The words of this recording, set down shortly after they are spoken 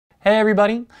Hey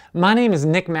everybody, my name is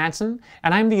Nick Madsen,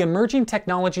 and I'm the Emerging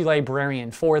Technology Librarian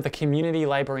for the Community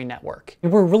Library Network.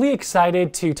 And we're really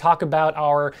excited to talk about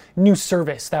our new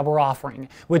service that we're offering,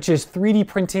 which is 3D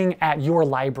printing at your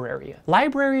library.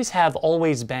 Libraries have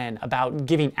always been about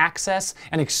giving access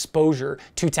and exposure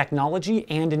to technology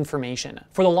and information.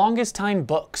 For the longest time,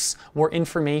 books were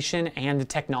information and the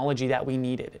technology that we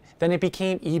needed. Then it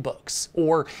became ebooks,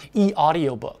 or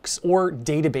e-audiobooks, or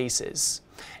databases.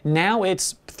 Now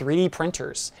it's 3D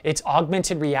printers, it's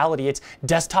augmented reality, it's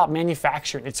desktop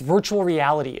manufacturing, it's virtual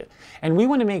reality. And we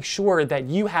want to make sure that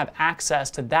you have access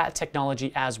to that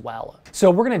technology as well. So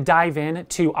we're going to dive in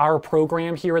to our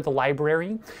program here at the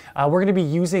library. We're going to be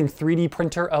using 3D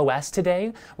Printer OS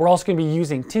today. We're also going to be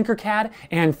using Tinkercad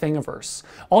and Thingiverse.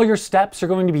 All your steps are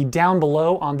going to be down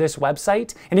below on this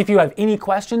website. And if you have any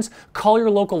questions, call your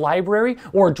local library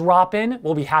or drop in.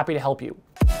 We'll be happy to help you.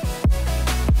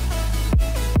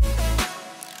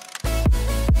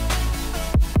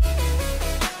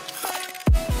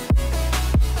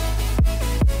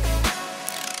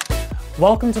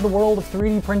 Welcome to the world of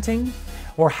 3D printing.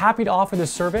 We're happy to offer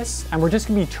this service, and we're just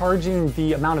going to be charging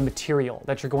the amount of material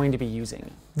that you're going to be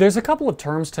using. There's a couple of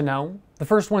terms to know. The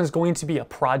first one is going to be a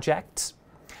project,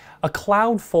 a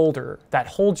cloud folder that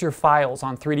holds your files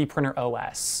on 3D Printer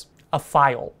OS, a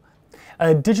file,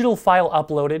 a digital file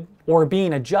uploaded or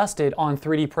being adjusted on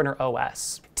 3D Printer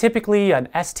OS, typically an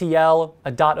STL,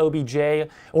 a .obj,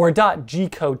 or a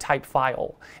 .g-code type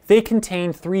file. They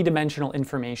contain three-dimensional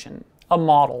information, a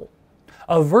model,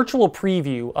 a virtual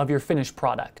preview of your finished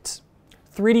product.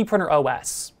 3D Printer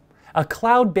OS, a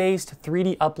cloud-based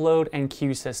 3D upload and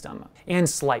queue system. And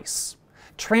Slice,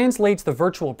 translates the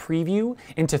virtual preview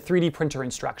into 3D printer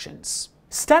instructions.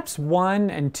 Steps 1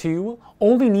 and 2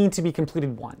 only need to be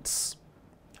completed once.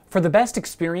 For the best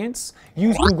experience,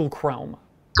 use Google Chrome.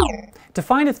 To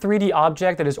find a 3D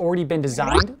object that has already been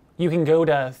designed, you can go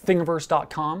to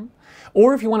Thingiverse.com.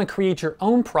 Or if you want to create your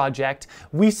own project,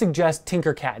 we suggest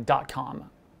Tinkercad.com.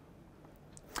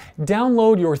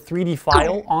 Download your 3D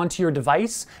file onto your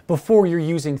device before you're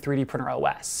using 3D Printer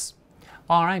OS.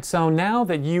 Alright, so now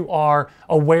that you are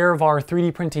aware of our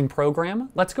 3D printing program,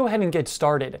 let's go ahead and get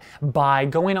started by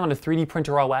going on to 3D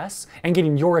Printer OS and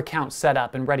getting your account set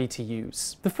up and ready to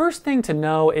use. The first thing to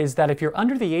know is that if you're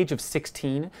under the age of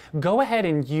 16, go ahead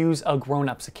and use a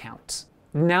grown-ups account.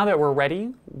 Now that we're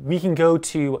ready, we can go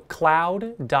to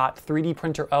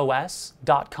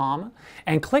cloud.3dprinteros.com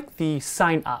and click the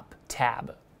Sign Up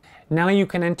tab. Now you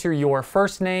can enter your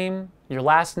first name, your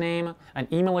last name, an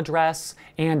email address,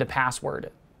 and a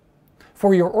password.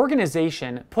 For your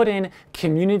organization, put in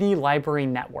Community Library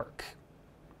Network.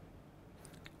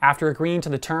 After agreeing to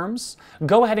the terms,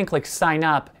 go ahead and click Sign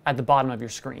Up at the bottom of your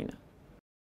screen.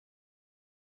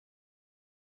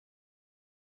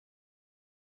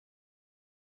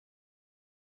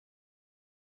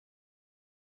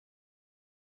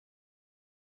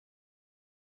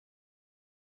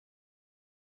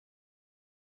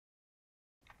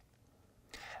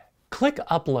 Click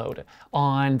Upload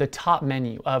on the top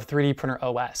menu of 3D Printer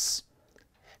OS.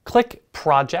 Click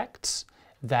Projects,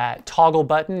 that toggle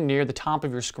button near the top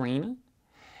of your screen,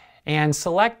 and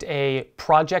select a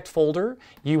project folder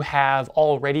you have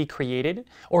already created,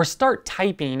 or start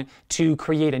typing to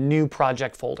create a new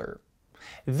project folder.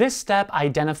 This step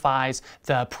identifies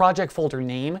the project folder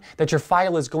name that your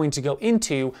file is going to go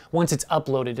into once it's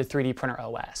uploaded to 3D Printer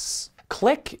OS.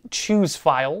 Click Choose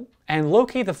File and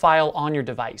locate the file on your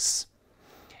device.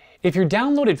 If your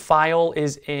downloaded file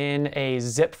is in a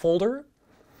zip folder,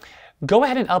 go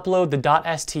ahead and upload the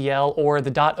 .stl or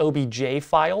the .obj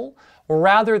file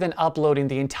rather than uploading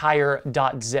the entire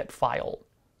 .zip file.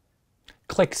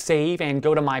 Click Save and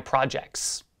go to My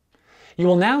Projects. You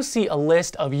will now see a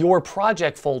list of your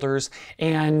project folders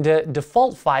and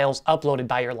default files uploaded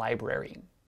by your library.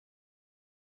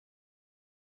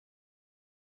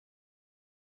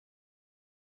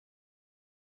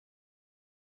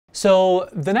 So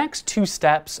the next two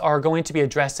steps are going to be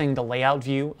addressing the layout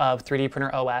view of 3D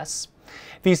Printer OS.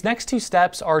 These next two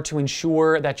steps are to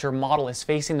ensure that your model is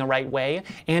facing the right way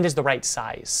and is the right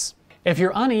size. If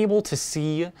you're unable to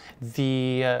see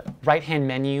the right-hand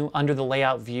menu under the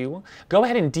layout view, go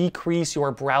ahead and decrease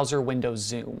your browser window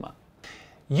zoom.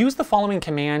 Use the following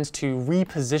commands to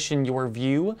reposition your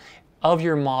view of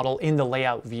your model in the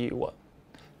layout view.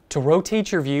 To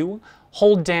rotate your view,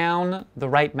 hold down the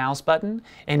right mouse button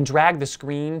and drag the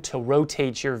screen to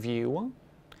rotate your view.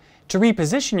 To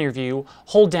reposition your view,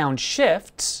 hold down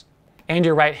Shift and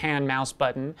your right-hand mouse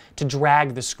button to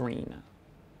drag the screen.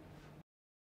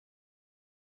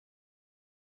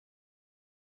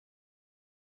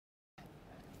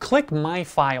 Click My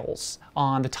Files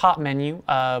on the top menu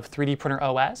of 3D Printer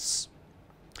OS.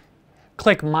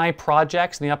 Click My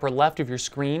Projects in the upper left of your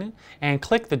screen, and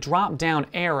click the drop-down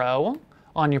arrow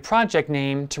on your project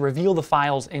name to reveal the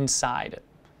files inside.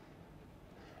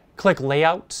 Click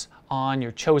Layout on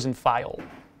your chosen file.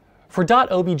 For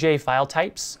 .obj file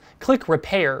types, click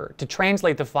Repair to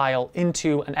translate the file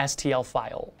into an STL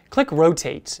file. Click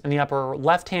Rotate in the upper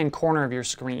left-hand corner of your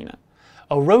screen.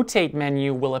 A Rotate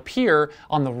menu will appear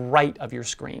on the right of your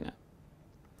screen.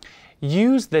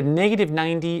 Use the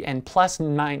 -90 and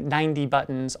 +90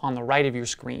 buttons on the right of your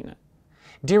screen.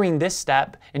 During this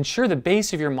step, ensure the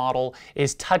base of your model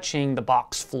is touching the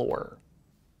box floor.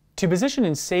 To position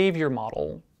and save your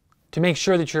model, to make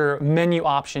sure that your menu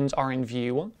options are in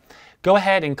view, go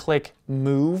ahead and click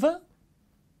Move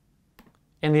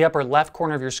in the upper left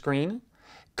corner of your screen.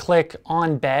 Click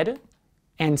On Bed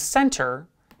and Center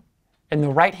in the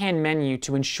right-hand menu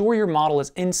to ensure your model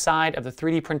is inside of the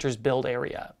 3D printer's build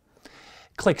area.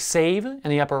 Click Save in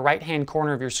the upper right-hand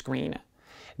corner of your screen.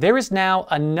 There is now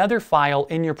another file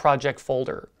in your project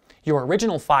folder, your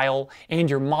original file and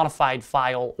your modified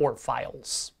file or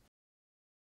files.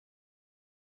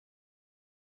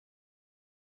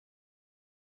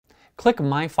 Click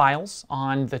My Files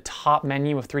on the top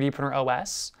menu of 3D Printer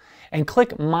OS, and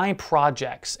click My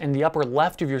Projects in the upper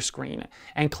left of your screen,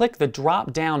 and click the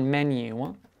drop-down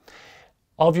menu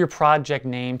of your project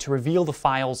name to reveal the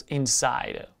files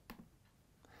inside.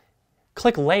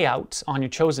 Click Layout on your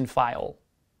chosen file.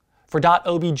 For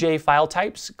 .obj file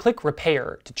types, click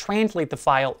Repair to translate the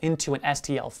file into an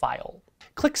STL file.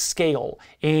 Click Scale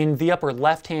in the upper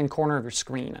left-hand corner of your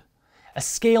screen. A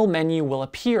Scale menu will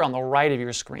appear on the right of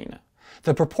your screen.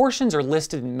 The proportions are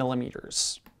listed in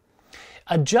millimeters.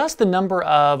 Adjust the number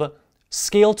of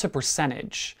Scale to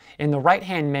Percentage in the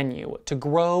right-hand menu to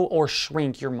grow or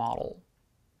shrink your model.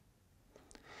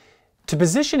 To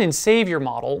position and save your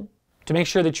model, to make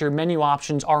sure that your menu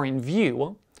options are in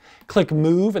view, click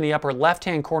Move in the upper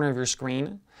left-hand corner of your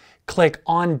screen, click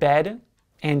On Bed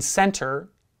and Center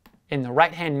in the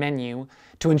right-hand menu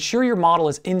to ensure your model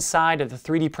is inside of the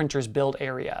 3D printer's build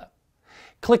area.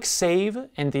 Click Save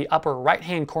in the upper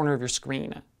right-hand corner of your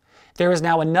screen. There is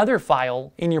now another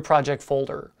file in your project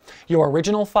folder, your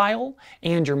original file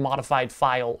and your modified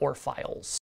file or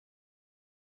files.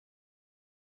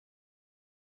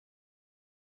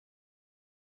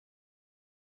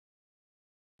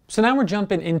 So now we're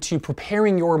jumping into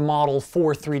preparing your model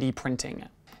for 3D printing.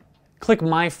 Click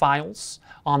My Files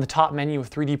on the top menu of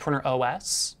 3D Printer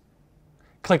OS.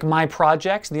 Click My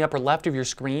Projects in the upper left of your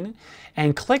screen,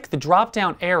 and click the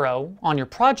drop-down arrow on your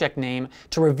project name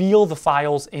to reveal the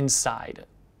files inside.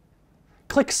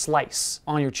 Click Slice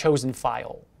on your chosen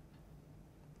file.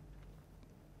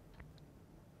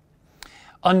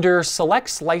 Under Select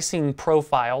Slicing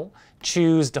Profile,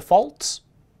 choose Default,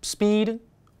 Speed,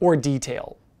 or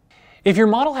Detail. If your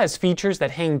model has features that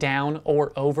hang down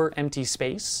or over empty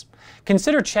space,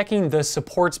 consider checking the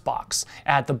Supports box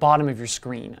at the bottom of your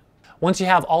screen. Once you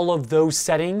have all of those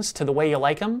settings to the way you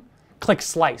like them, click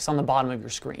Slice on the bottom of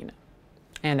your screen.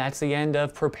 And that's the end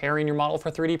of preparing your model for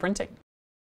 3D printing.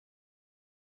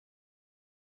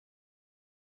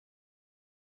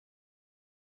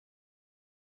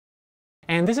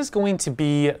 And this is going to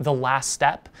be the last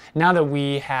step. Now that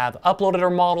we have uploaded our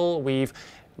model, we've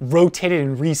rotated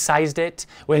and resized it,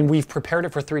 when we've prepared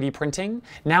it for 3D printing,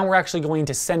 now we're actually going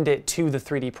to send it to the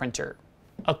 3D printer.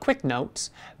 A quick note,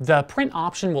 the print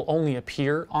option will only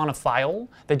appear on a file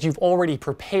that you've already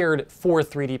prepared for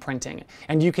 3D printing,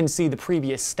 and you can see the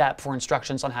previous step for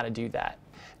instructions on how to do that.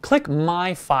 Click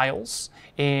My Files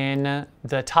in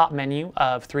the top menu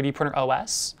of 3D Printer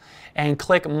OS, and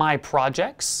click My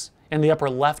Projects in the upper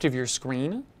left of your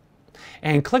screen,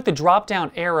 and click the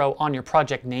drop-down arrow on your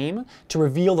project name to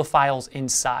reveal the files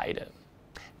inside.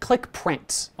 Click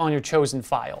Print on your chosen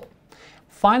file.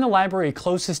 Find the library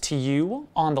closest to you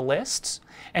on the list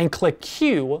and click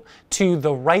Q to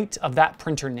the right of that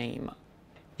printer name.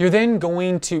 You're then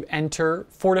going to enter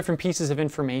 4 different pieces of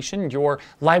information: your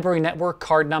library network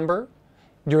card number,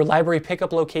 your library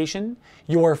pickup location,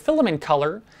 your filament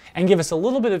color, and give us a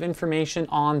little bit of information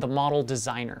on the model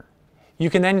designer.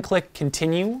 You can then click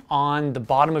Continue on the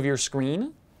bottom of your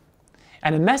screen,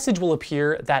 and a message will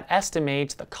appear that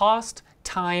estimates the cost,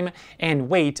 time, and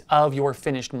weight of your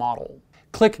finished model.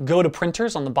 Click Go to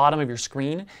Printers on the bottom of your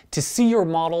screen to see your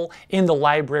model in the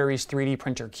library's 3D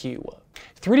printer queue.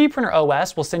 3D Printer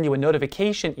OS will send you a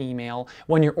notification email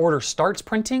when your order starts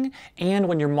printing and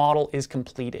when your model is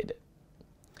completed.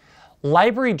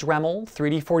 Library Dremel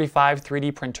 3D45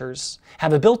 3D printers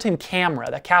have a built-in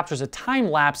camera that captures a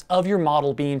time-lapse of your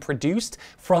model being produced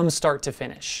from start to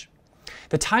finish.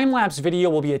 The time-lapse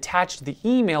video will be attached to the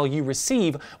email you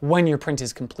receive when your print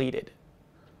is completed.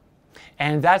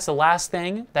 And that's the last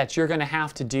thing that you're going to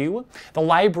have to do. The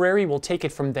library will take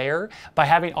it from there by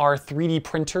having our 3D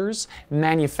printers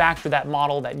manufacture that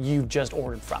model that you've just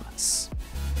ordered from us.